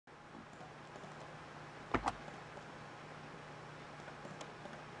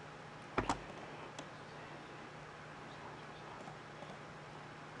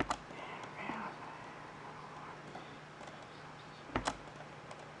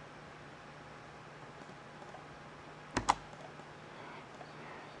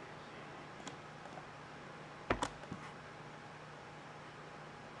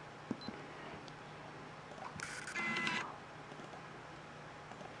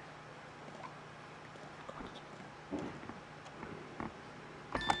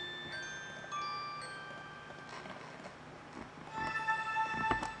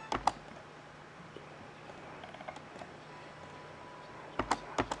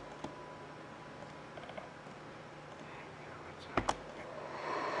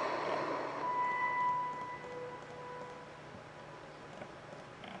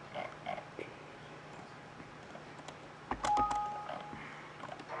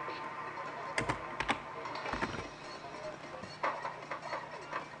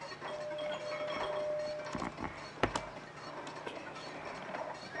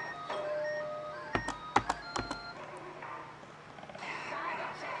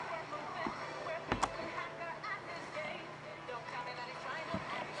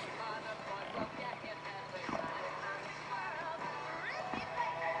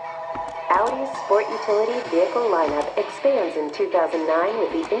sport utility vehicle lineup expands in 2009 with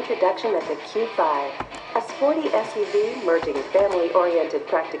the introduction of the Q5, a sporty SUV merging family-oriented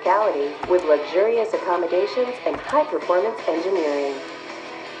practicality with luxurious accommodations and high-performance engineering.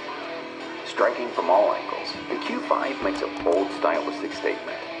 Striking from all angles, the Q5 makes a bold, stylistic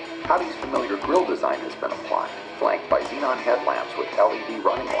statement. Audi's familiar grille design has been applied, flanked by xenon headlamps with LED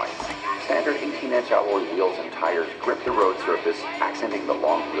running lights. Standard 18-inch alloy wheels and tires grip the road surface, accenting the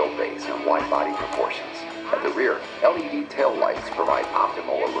long wheelbase and wide body proportions. At the rear, LED tail lights provide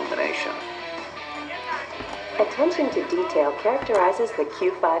optimal illumination. Attention to detail characterizes the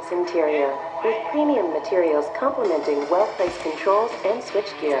Q5's interior, with premium materials complementing well-placed controls and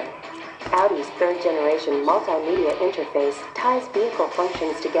switchgear. Audi's third-generation multimedia interface ties vehicle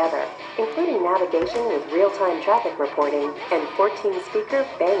functions together, including navigation with real-time traffic reporting and 14-speaker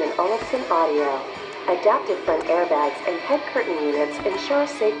Bang & Olufsen audio. Adaptive front airbags and head curtain units ensure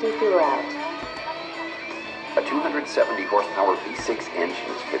safety throughout. A 270-horsepower V6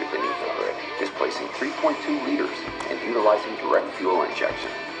 engine is fitted beneath the hood, displacing 3.2 liters and utilizing direct fuel injection.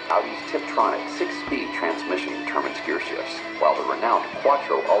 Audi's Tiptronic 6-speed transmission determines gear shifts, while the renowned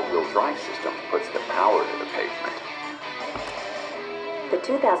Quattro all-wheel drive system puts the power to the pavement. The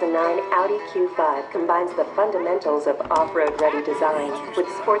 2009 Audi Q5 combines the fundamentals of off-road ready design with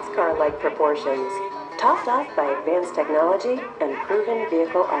sports car-like proportions, topped off by advanced technology and proven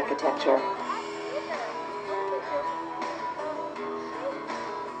vehicle architecture.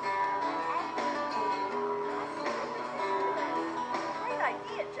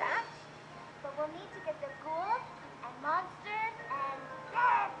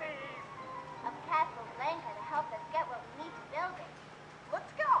 Of Castleblanca to help us get what we need to build it.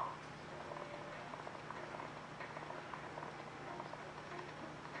 Let's go!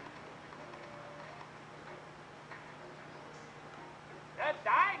 The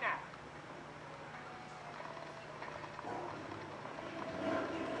diner!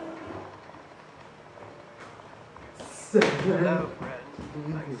 Hello, friend.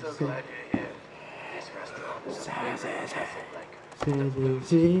 I'm so glad you're here. This restaurant is a favorite Castleblanca.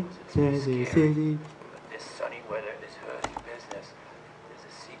 But this sunny weather is hurting business. There's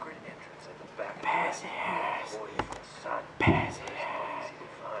a secret entrance at the back of the restaurant. Avoid from the sun. It's not easy to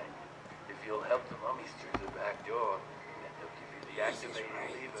find. If you'll help the mummies through the back door, then they'll give you the activating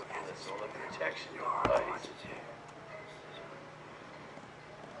lever for the solar protection device.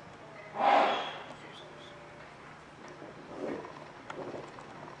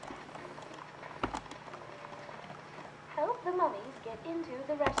 Help the mummies get into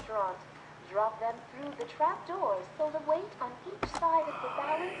the restaurant. Drop them through the trap doors so the weight on each side of the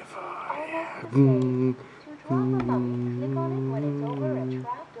balance is almost the same. To drop a mummy, click on it when it's over a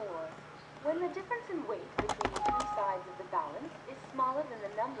trap door. When the difference in weight between the two sides of the balance is smaller than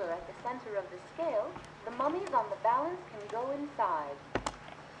the number at the center of the scale, the mummies on the balance can go inside.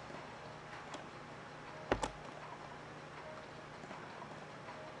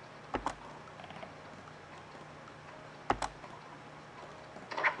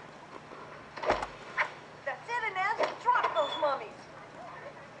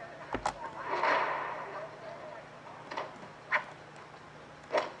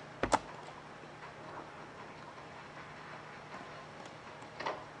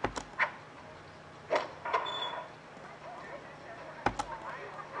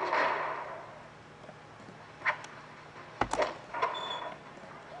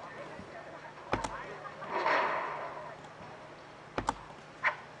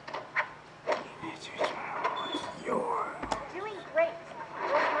 Doing great.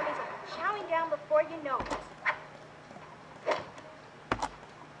 Those mummies are chowing down before you know it.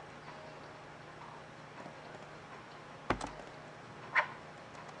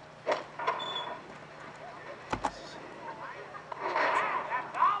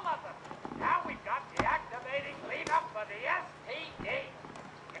 That's all of them. Now we've got the activating lever for the STD.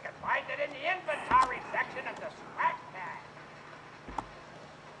 You can find it in the inventory section of the scratch pad.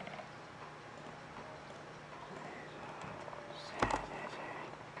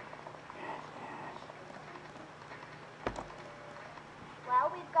 Well,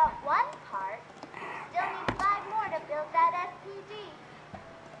 we've got one part. Still need 5 more to build that SPD.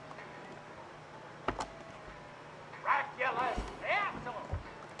 Dracula's Castle.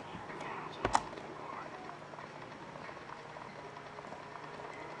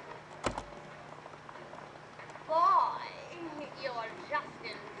 Boy, you're just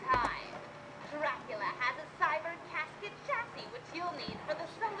in time. Dracula has a Cyberchase chassis, which you'll need for the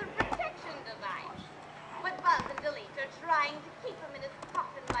solar protection device. But Buzz and Delete are trying to keep him in his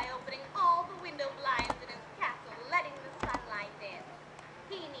coffin by opening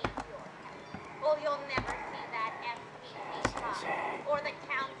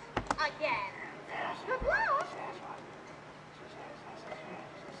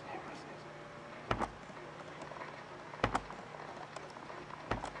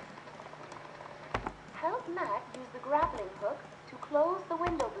Matt use the grappling hook to close the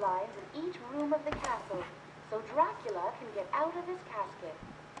window blinds in each room of the castle, so Dracula can get out of his casket.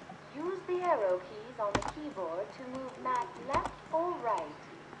 Use the arrow keys on the keyboard to move Matt left or right.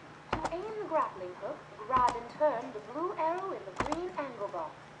 To aim the grappling hook, grab and turn the blue arrow in the green angle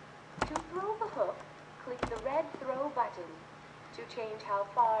box. To throw the hook, click the red throw button. To change how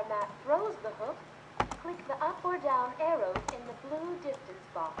far Matt throws the hook, click the up or down arrows in the blue distance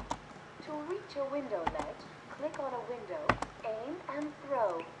box. To reach a window ledge, click on a window, aim and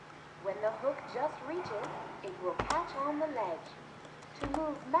throw. When the hook just reaches, it will catch on the ledge. To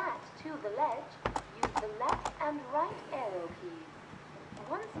move Matt to the ledge, use the left and right arrow keys.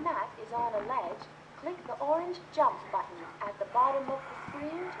 Once Matt is on a ledge, click the orange jump button at the bottom of the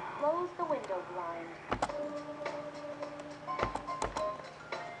screen to close the window blind.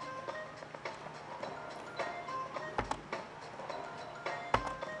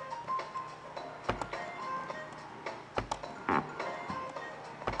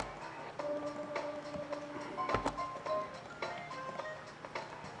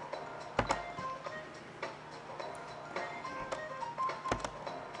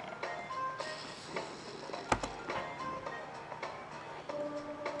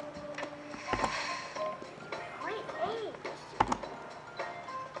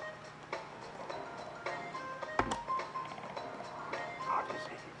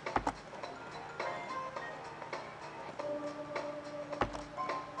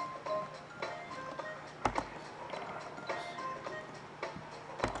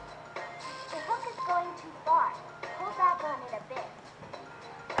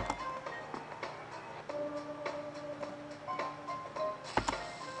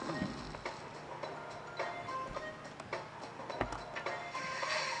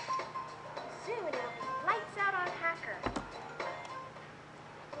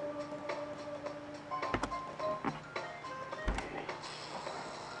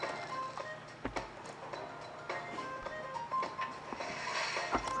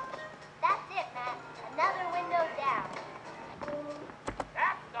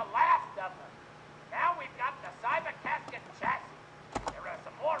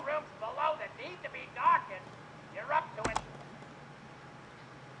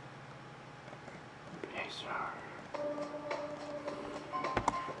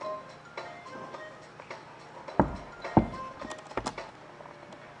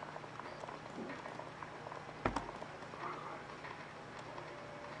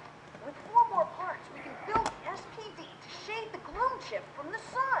 From the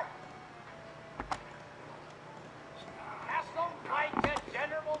sun. Castleblanca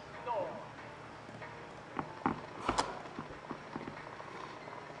General Store.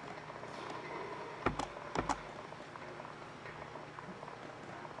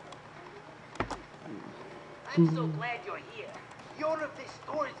 I'm so glad you're here. The owner of this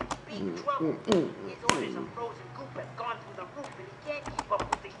store is in big trouble. His orders of frozen goop have gone through the roof and he can't keep up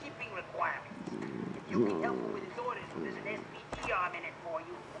with the shipping requirements. If you can help him with his orders, there's an SPD arm in it for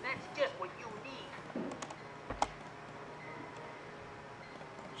you, and that's just what you need.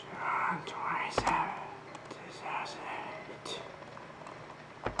 John 27, 2008.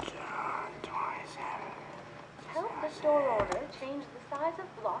 John 27. Help the store owner change the size of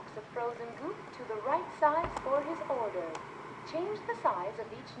blocks of frozen goop to the right size for his order. Change the size of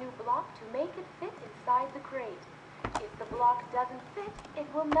each new block to make it fit inside the crate. If the block doesn't fit, it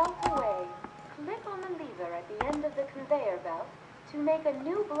will melt away. Click on the lever at the end of the conveyor belt to make a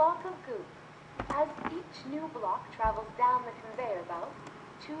new block of goop. As each new block travels down the conveyor belt,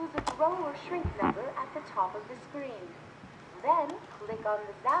 choose a grow or shrink number at the top of the screen. Then click on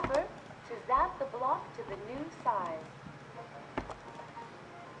the zapper to zap the block to the new size.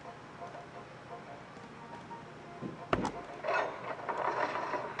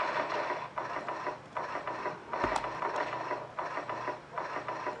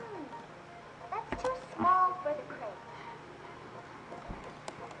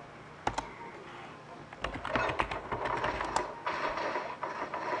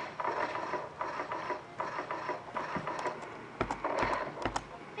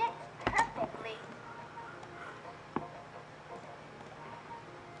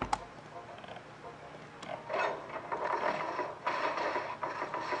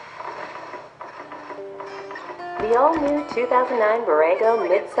 The all-new 2009 Borrego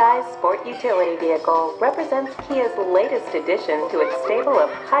mid-size sport utility vehicle represents Kia's latest addition to its stable of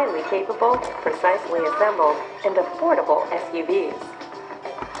highly capable, precisely assembled, and affordable SUVs.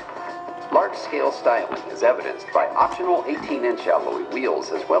 Large-scale styling is evidenced by optional 18-inch alloy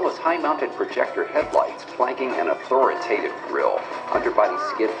wheels as well as high-mounted projector headlights flanking an authoritative grille. Underbody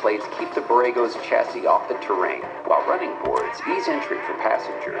skid plates keep the Borrego's chassis off the terrain, while running boards ease entry for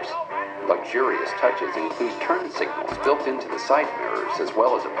passengers. Luxurious touches include turn signals built into the side mirrors as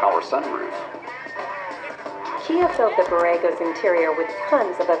well as a power sunroof. Kia filled the Borrego's interior with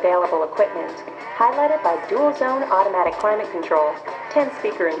tons of available equipment, highlighted by dual-zone automatic climate control,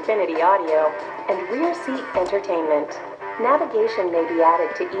 10-speaker Infinity audio, and rear seat entertainment. Navigation may be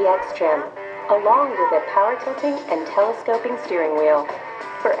added to EX trim, along with a power tilting and telescoping steering wheel.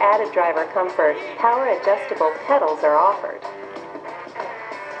 For added driver comfort, power-adjustable pedals are offered.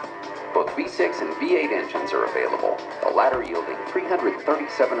 Both V6 and V8 engines are available, the latter yielding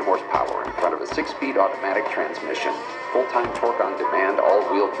 337 horsepower in front of a 6-speed automatic transmission. Full-time torque on demand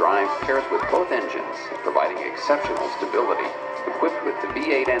all-wheel drive pairs with both engines, providing exceptional stability. Equipped with the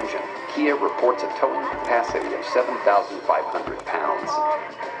V8 engine, Kia reports a towing capacity of 7,500 pounds.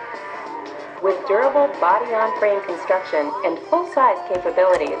 With durable body-on-frame construction and full-size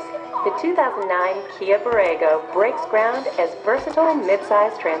capabilities, the 2009 Kia Borrego breaks ground as versatile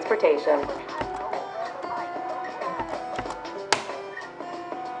midsize transportation.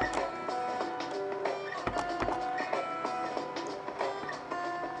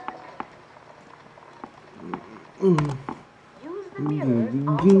 Use the mirrors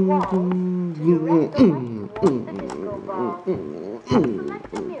on the wall to direct the light towards the disco ball.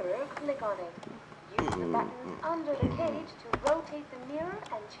 Select the mirror, click on it. Use the buttons under the cage to rotate the mirror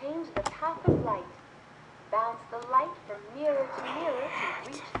and change the path of light. Bounce the light from mirror to mirror to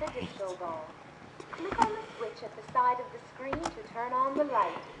reach the disco ball. Click on the switch at the side of the screen to turn on the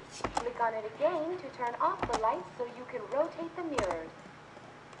light. Click on it again to turn off the light so you can rotate the mirrors.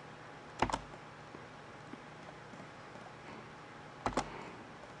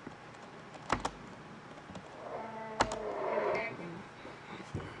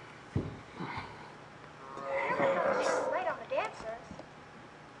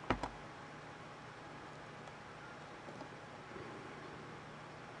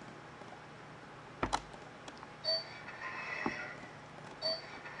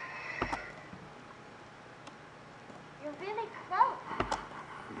 Really close.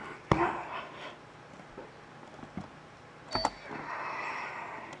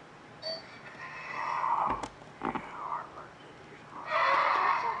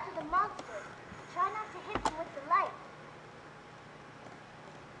 Watch out for the monsters. Try not to hit them with the light.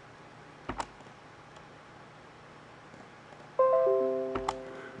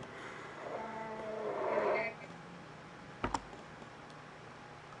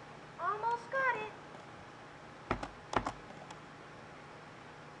 Almost got it.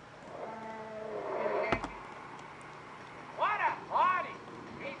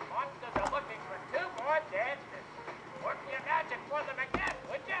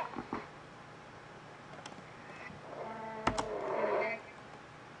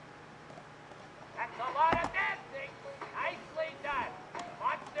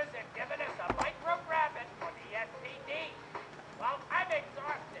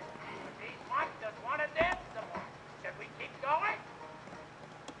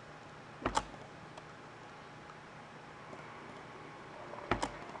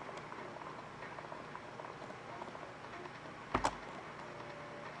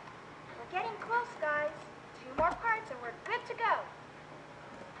 Getting close, guys. 2 more parts and we're good to go.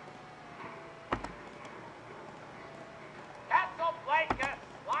 Castleblanca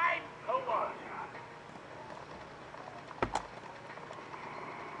Slime Pool.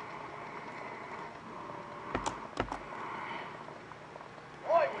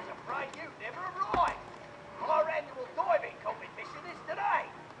 I was afraid you'd never arrive. Our annual diving competition is today.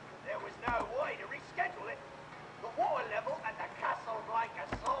 There was no way to reschedule it. The water level at the Castleblanca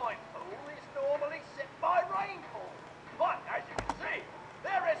Slime Pool is normally set by rainfall. But as you can see,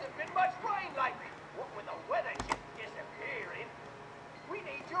 there hasn't been much rain lately. What with the weather chip disappearing, we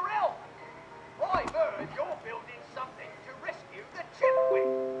need your help. I've heard you're building something to rescue the chip with.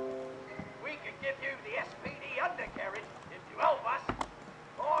 We can give you the SPD undercarriage if you help us.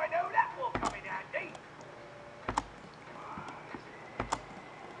 I know that will come in handy.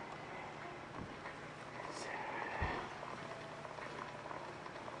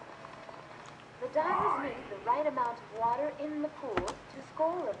 The divers need the right amount of water in the pool to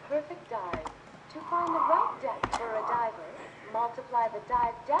score a perfect dive. To find the right depth for a diver, multiply the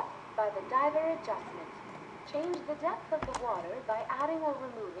dive depth by the diver adjustment. Change the depth of the water by adding or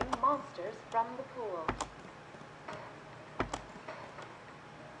removing monsters from the pool.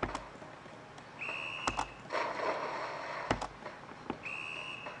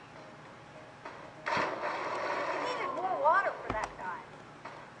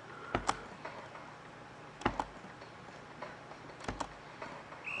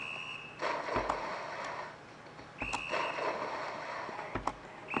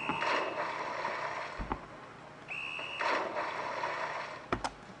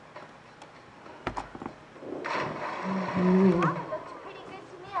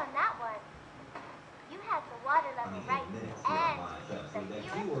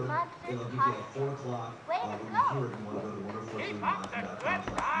 It'll give you a 4 o'clock when you hear it, you want to go to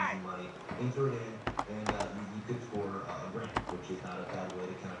wonderfully.com/money. Enter it in, and you could score a grant, which is not a bad way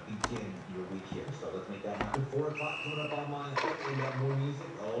to kind of begin your week here. So let's make that happen. 4 o'clock coming up on my thing. We got more music.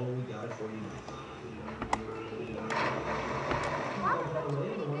 Oh, we got it for you.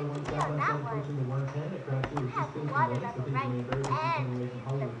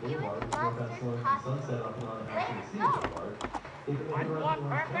 One more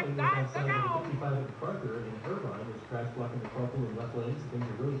perfect time to go! 55 at Parker in Irvine was crash blocking the carpool in left lanes. Things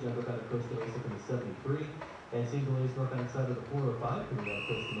are really jumped up out of Coast to Mesa from the 73. And seeing delays northbound side of the 405 coming out of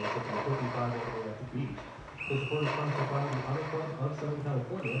Coast to Mesa from the 55 all the way up to Beach. The support is sponsored by the Auto Club of Southern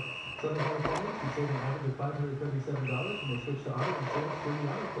California. Southern California can save an average of $537 when they switch to auto insurance through the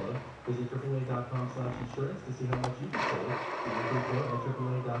Auto Club. Visit AAA.com/insurance to see how much you can save. You can report at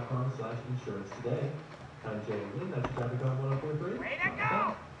AAA.com/insurance today. I'm Jay Lynn, that's traffic on 104.3. Way to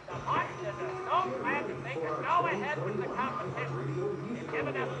go! The Martins are so glad to make us go ahead with the competition. They've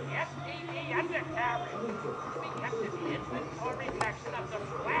given us the STD undercarriage. We kept the inventory section of the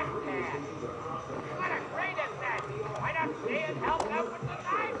flat pad. What a great event! Why not stay and help out with the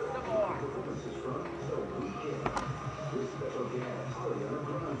knives some more?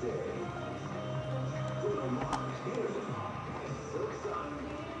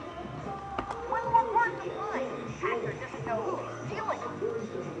 One more word to find. Hacker doesn't know who he's stealing.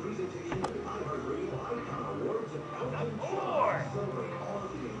 The board!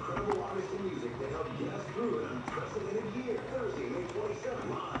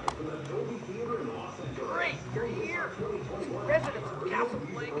 Great, you're here. Residents of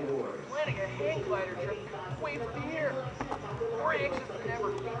Castleblanca planning a hang glider trip way from here. More anxious than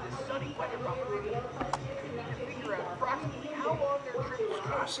ever to meet this sunny weather behind me. They need to figure out approximately how long their trip will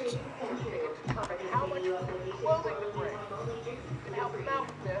take so they can determine how much clothing to bring. You can help them out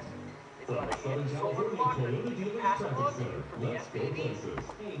with this. They've got a handy solar clock that you can pass along to you from the SPD.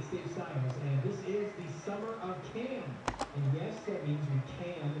 Hey, it's Dave Simons, and this is the Summer of Can. And yes, that means we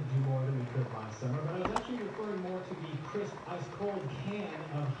can do more than we could last summer, but I was actually referring more to the crisp, ice-cold can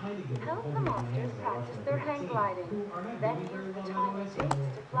of Heineken. Help the monsters practice their hang gliding. Then use the tiny jigs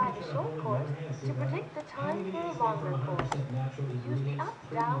to fly the short course to predict the time for a longer course. Use the up,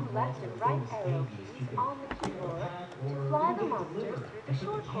 down, left, and right arrow keys on the keyboard to fly the monsters through the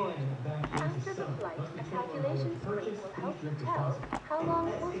short course. After the flight, a calculation screen will help you tell how long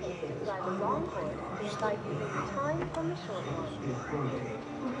it will take to fly the long course by using the time from the short one.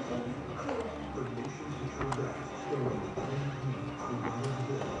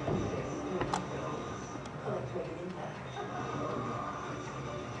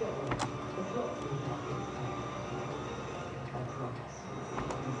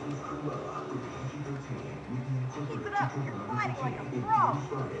 Keep it up, you're flying like a pro.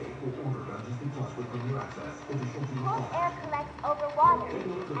 Cold air collects over water,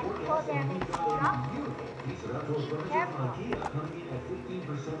 and cold air makes it drop. Be careful.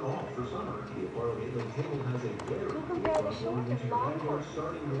 To compare the short and long courses,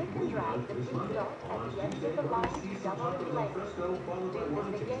 click and drag the blue dot at the end of the line to double the length. Do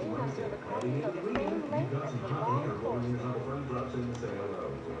this again until the courses are the same length as the long courses.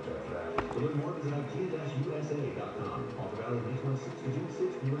 To learn more, visit IKEA-USA.com. Offer valid May 26 to June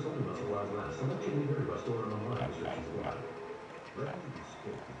 6th. Viewers only must allow glass. Selection may vary by store and online. Restrictions apply.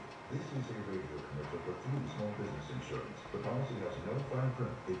 This is a radio commercial for Fleet Small Business Insurance. The policy has no fine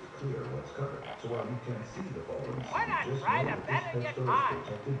print. It's clear what's covered. So while you can't see the following, Why not try to bet and get caught?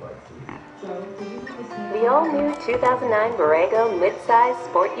 protected by Fleet. The all-new 2009 Borrego midsize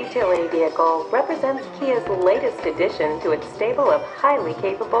sport utility vehicle represents Kia's latest addition to its stable of highly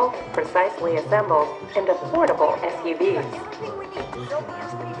capable, precisely assembled, and affordable SUVs.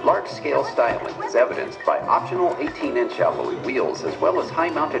 Large-scale styling is evidenced by optional 18-inch alloy wheels as well as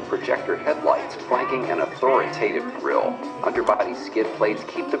high-mounted projector headlights flanking an authoritative grille. Underbody skid plates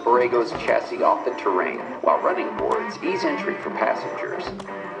keep the Borrego's chassis off the terrain, while running boards ease entry for passengers.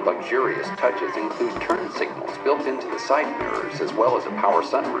 Luxurious touches include turn signals built into the side mirrors as well as a power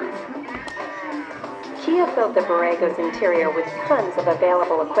sunroof. Kia filled the Borrego's interior with tons of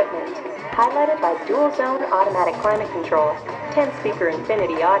available equipment, highlighted by dual-zone automatic climate control, 10-speaker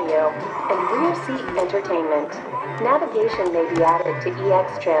Infinity audio, and rear seat entertainment. Navigation may be added to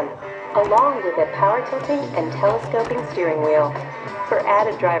EX trim, along with a power-tilting and telescoping steering wheel. For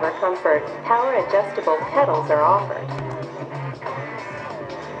added driver comfort, power-adjustable pedals are offered.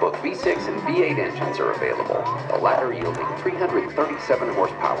 Both V6 and V8 engines are available, the latter yielding 337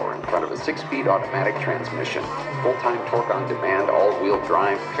 horsepower in front of a 6-speed automatic transmission. Full-time torque on demand all-wheel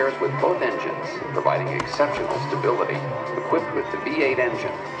drive pairs with both engines, providing exceptional stability. Equipped with the V8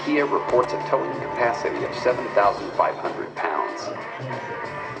 engine, Kia reports a towing capacity of 7,500 pounds.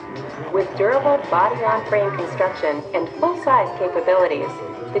 With durable body-on-frame construction and full-size capabilities,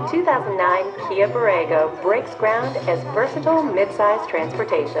 the 2009 Kia Borrego breaks ground as versatile mid-size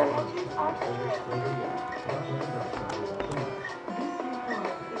transportation.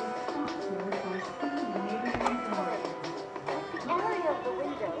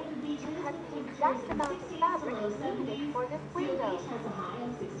 Exact amount of fabric needed for this window.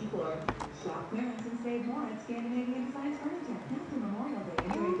 Shop clearance and save more at Scandinavian Designs Furniture. Now to Memorial Day,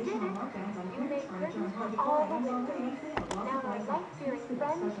 enjoy additional markdowns on clearance furniture and home decor items already on sale. Now I'd like fearing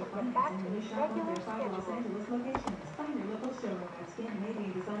friends to get back to his regular Los schedule. Angeles locations. Find your local showroom at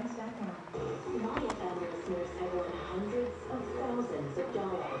ScandinavianDesigns.com. My family listeners have won hundreds of thousands of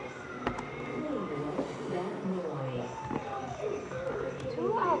dollars. That noise.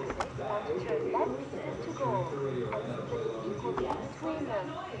 Two outfits want to turn lead pieces to gold and split equally between them.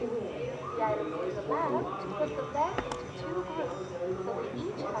 The items use a ladder to put the lead into two groups so they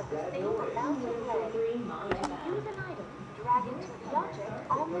each have the same amount of lead. To use an item, drag it to the object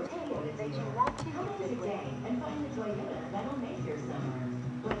on the table that you want to use it with. And find the Toyota that'll make your summer.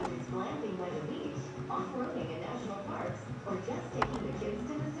 Whether it's glamping by the beach, off-roading in national parks, or just taking the kids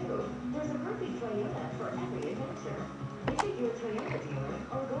to the zoo, there's a perfect Toyota for every adventure. Visit your Toyota dealer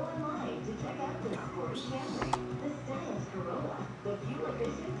or go online to check out the sporty Camry, the stylish Corolla, the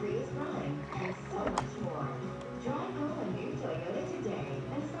fuel-efficient Prius Prime, and so much more. Drive home a new Toyota today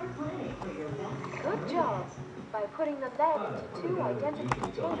and start planning for your best. Good job! By putting the lead into two identical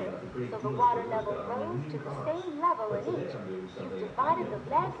containers so the water level rose to the same level in each, you've divided the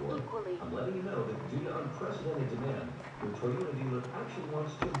lead equally. I'm letting you know that due to unprecedented demand, your Toyota dealer actually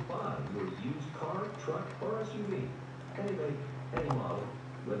wants to buy your used car, truck, or SUV. Any make, any model,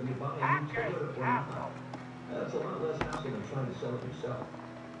 whether you buy a new Toyota or not. That's a lot less hassle than trying to sell it yourself.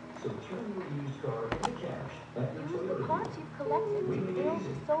 So turn your used car into cash at your Use Toyota the dealer. parts you've collected to build a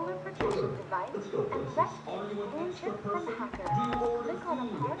solar protection device Let's go and places. rescue Are you an extra Blue Chip from person? hackers. Do you order Click on a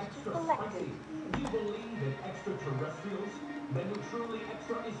food part extra to select spicy? it. Do you believe in extraterrestrials? Then your Truly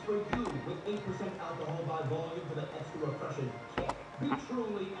Extra is for you with 8% alcohol by volume for the extra refreshing kick. Be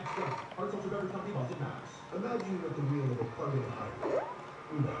Truly Extra. Our social beverage company, Boston Max. Imagine you're at the wheel of a plug-in hybrid.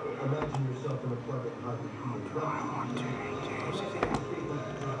 No, imagine yourself in a plug-in hybrid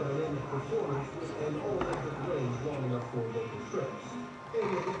dynamic performance and all-electric range long enough for local trips. And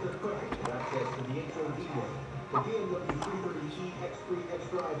you'll get the perfect access to the HOV way. The BMW 330e, X3,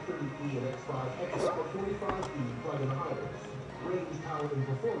 X-Drive 30e, and X5 Extra or 45e plug-in hybrids. Range, power, and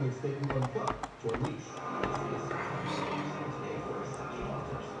performance that you unplug to unleash.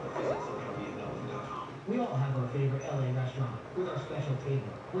 We all have our favorite LA restaurant with our special table,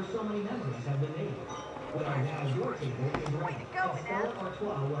 where so many memories have been made. Well, now your table is ready, and Stella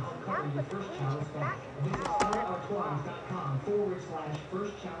Artois will help cover your first chalice bath. Visit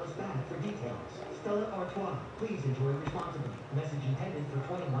StellaArtois.com/first chalice bath for details. Stella Artois, please enjoy responsibly. Message intended for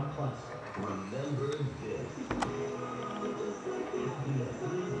 21 plus. Remember this.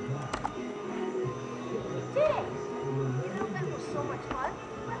 Dang! You know, that was so much fun.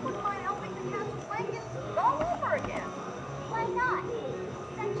 I wouldn't mind helping the Castleblanca all over again. Why not?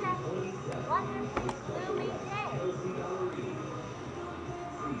 Such a wonderful, gloomy day.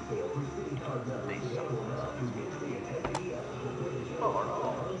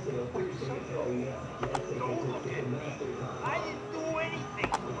 I didn't do anything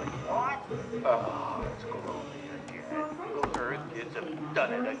to it, what? Oh, let's go over here again. Those Earth kids have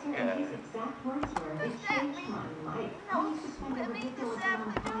done it again. Exact words were, What's "It's that changed mean? my life." No I used to spend a swimming ridiculous this amount of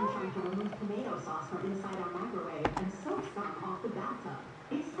time afternoon? trying to remove tomato sauce from inside our microwave and soak some off the bathtub.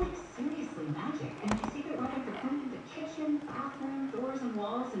 It's like seriously magic, and my secret weapon for cleaning the kitchen, bathroom, doors and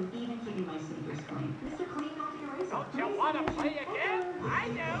walls, and even keeping my sneakers clean. Mr. Clean Magic Eraser. Don't you want to play again? I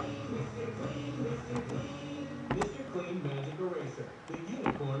do. Mr. Clean Magic Eraser, the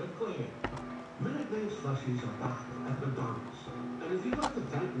unicorn of cleaning. Minute Maid slushies are back at McDonald's. And if you'd like to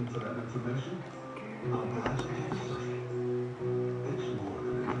thank me for that information, I'll gladly give you slushie. It's more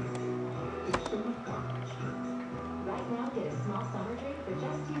than a drink. It's the McDonald's drink. Right now, get a small summer drink for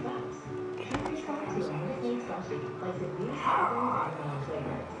just $2. Treat yourself to a Minute Maid slushie, like the new strawberry watermelon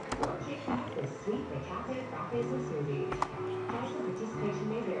flavor. Or kick back the sweet Mecate frappes and smoothie. Price and participation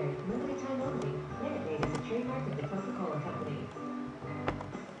may vary. Limited time only. Minute Maid is a trademark of the Coca-Cola Company.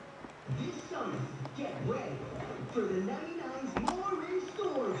 This summer, get ready for the 99's More in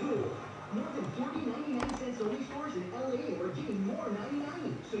Store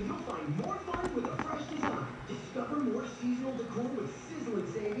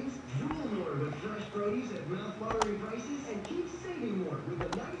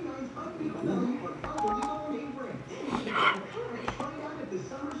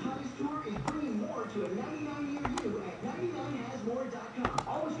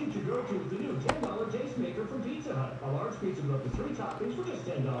and 3 toppings for just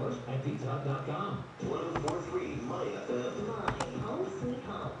 $10 at PizzaHut.com. 104.3 My FM. My home sweet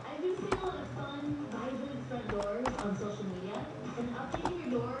home. I've been seeing a lot of fun, vibrant front doors on social media, and updating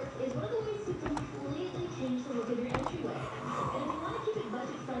your door is one of the ways to completely change the look of your entryway. And if you want to keep it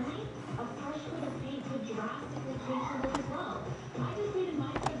budget friendly, a fresh coat of paint could drastically change the look as well. I just painted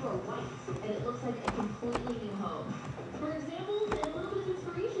my front door white, and it looks like a completely new home. For examples and a little bit of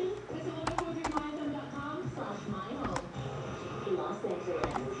inspiration, visit 104.3myfm.com/myhome. Los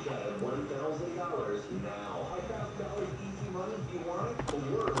Angeles. You're shy of $1,000 now. $5,000 easy money if you want it. The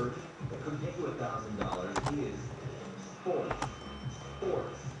word that could get you $1,000 is sports.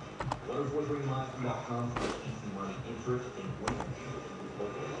 Sports. 104.3myfm.com for easy money, interest, and winnings.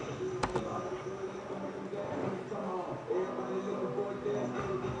 Come on, everybody looking for a dance.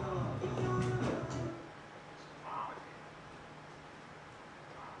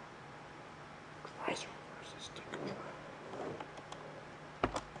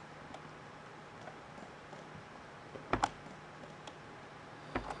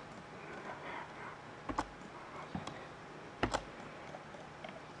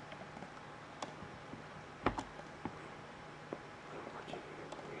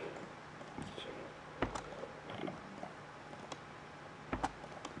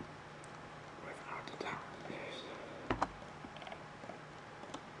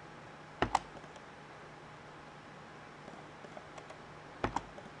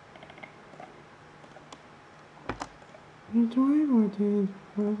 Enjoy what is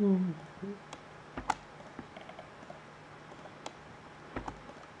present.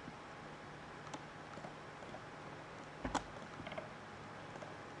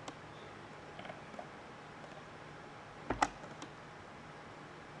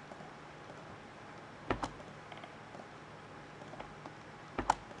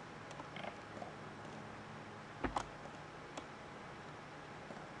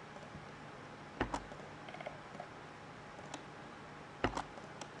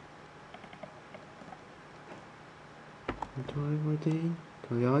 Enjoy what is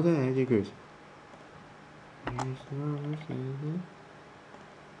Toyota Edgers. Here's what we're seeing.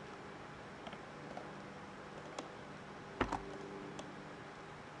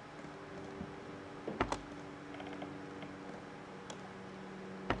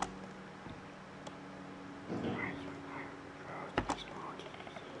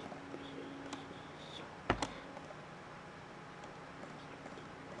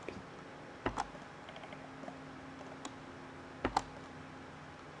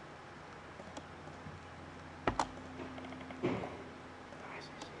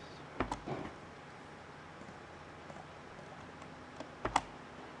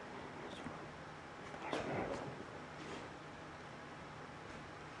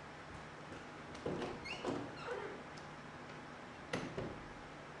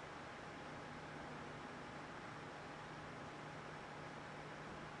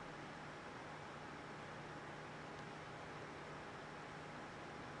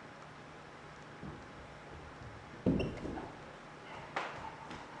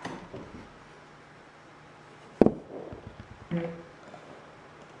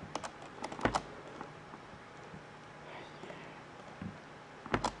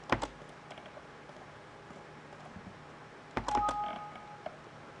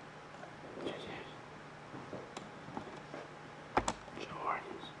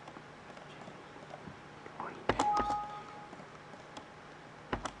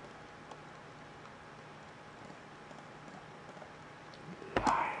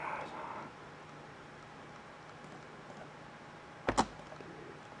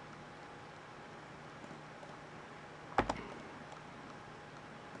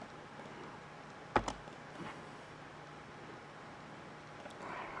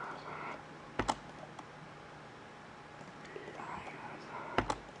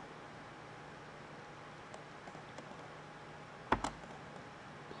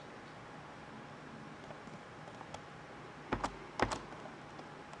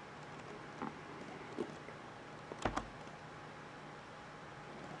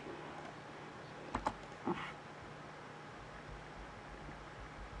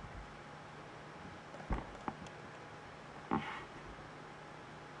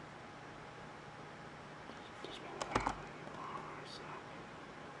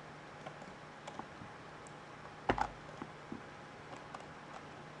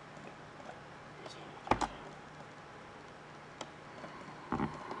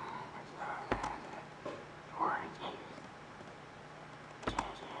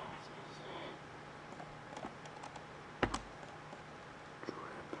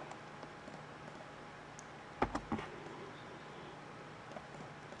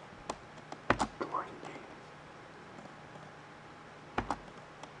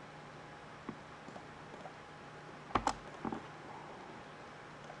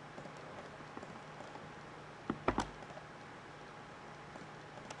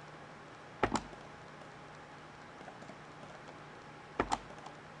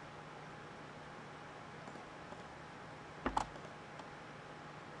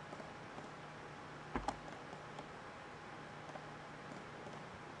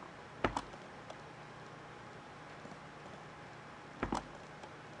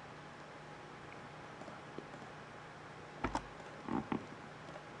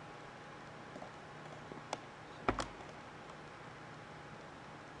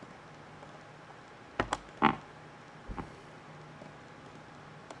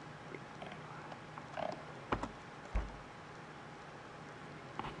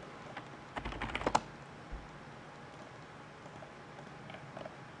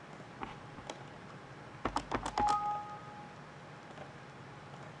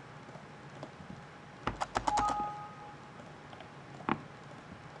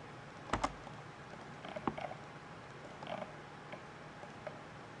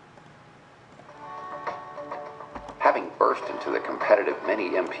 burst into the competitive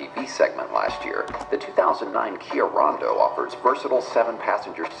mini MPV segment last year, the 2009 Kia Rondo offers versatile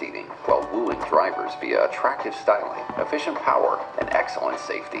 7-passenger seating while wooing drivers via attractive styling, efficient power, and excellent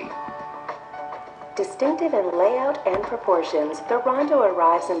safety. Distinctive in layout and proportions, the Rondo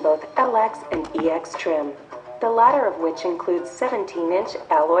arrives in both LX and EX trim, the latter of which includes 17-inch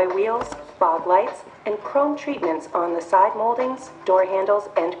alloy wheels, fog lights, and chrome treatments on the side moldings, door handles,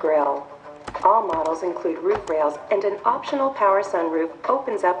 and grille. All models include roof rails, and an optional power sunroof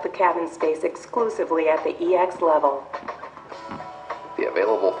opens up the cabin space exclusively at the EX level. The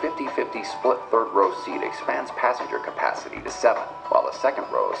available 50-50 split third-row seat expands passenger capacity to 7, while the second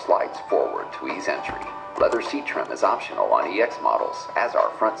row slides forward to ease entry. Leather seat trim is optional on EX models, as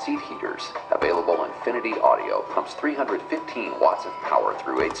are front seat heaters. Available Infinity Audio pumps 315 watts of power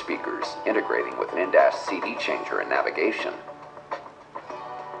through 8 speakers, integrating with an in-dash CD changer and navigation.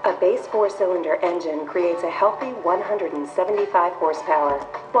 A base 4-cylinder engine creates a healthy 175 horsepower,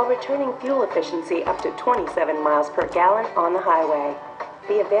 while returning fuel efficiency up to 27 miles per gallon on the highway.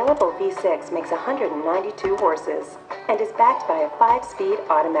 The available V6 makes 192 horses and is backed by a 5-speed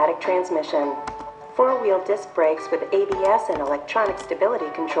automatic transmission. 4-wheel disc brakes with ABS and electronic stability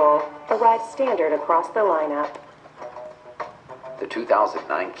control arrive standard across the lineup. The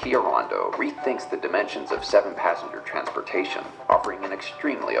 2009 Kia Rondo rethinks the dimensions of 7-passenger transportation, offering an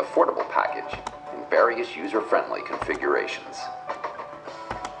extremely affordable package in various user-friendly configurations.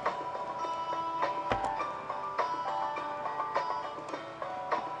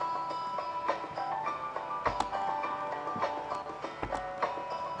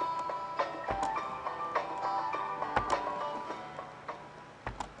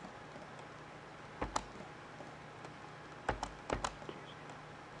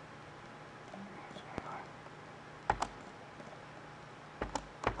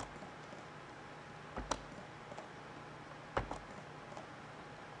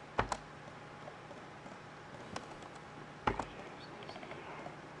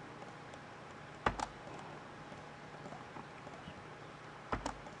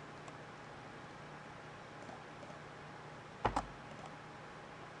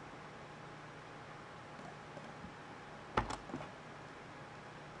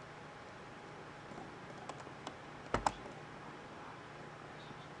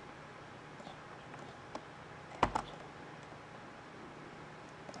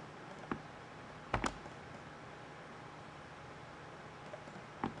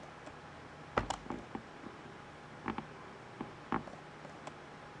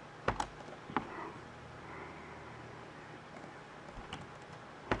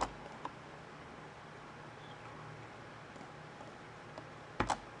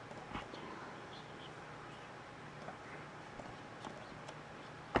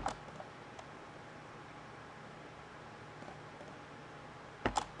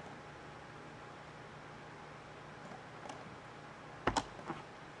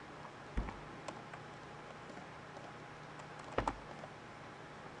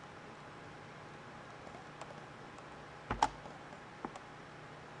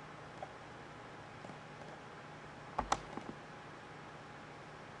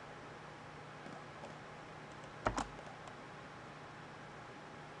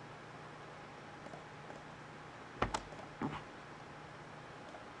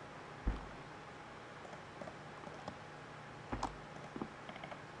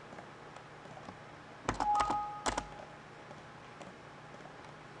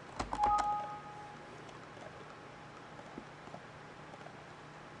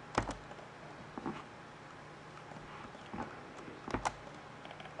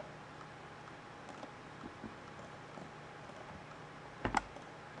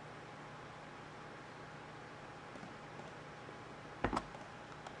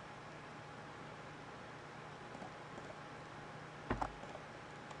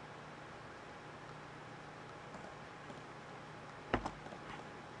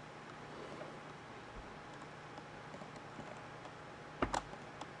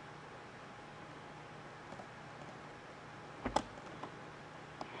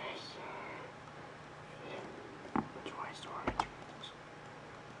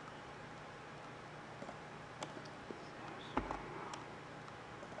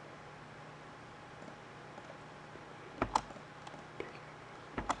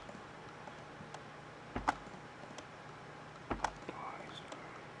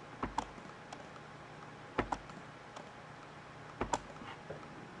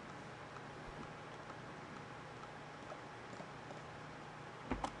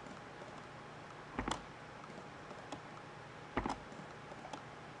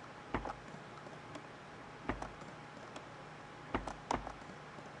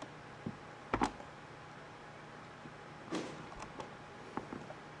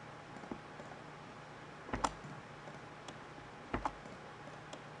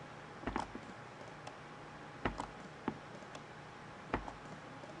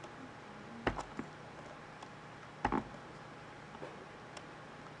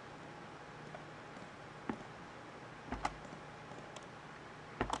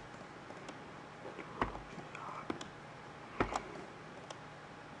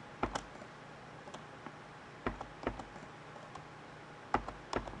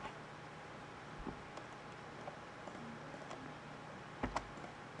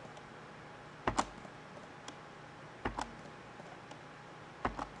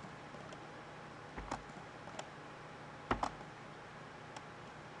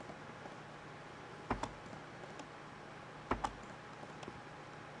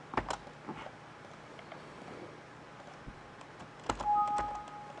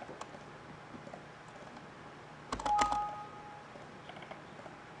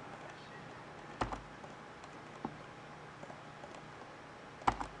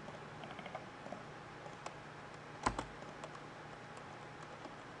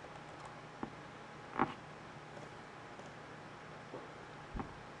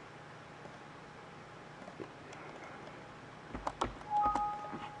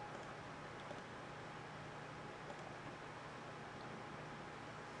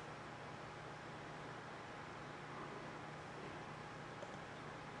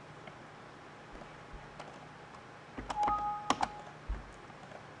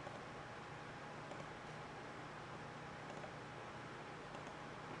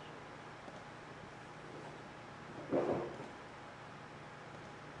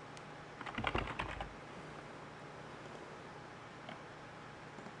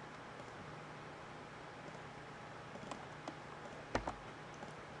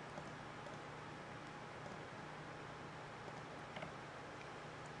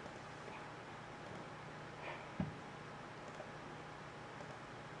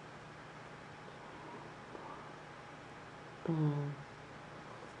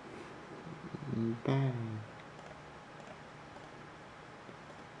 Bye.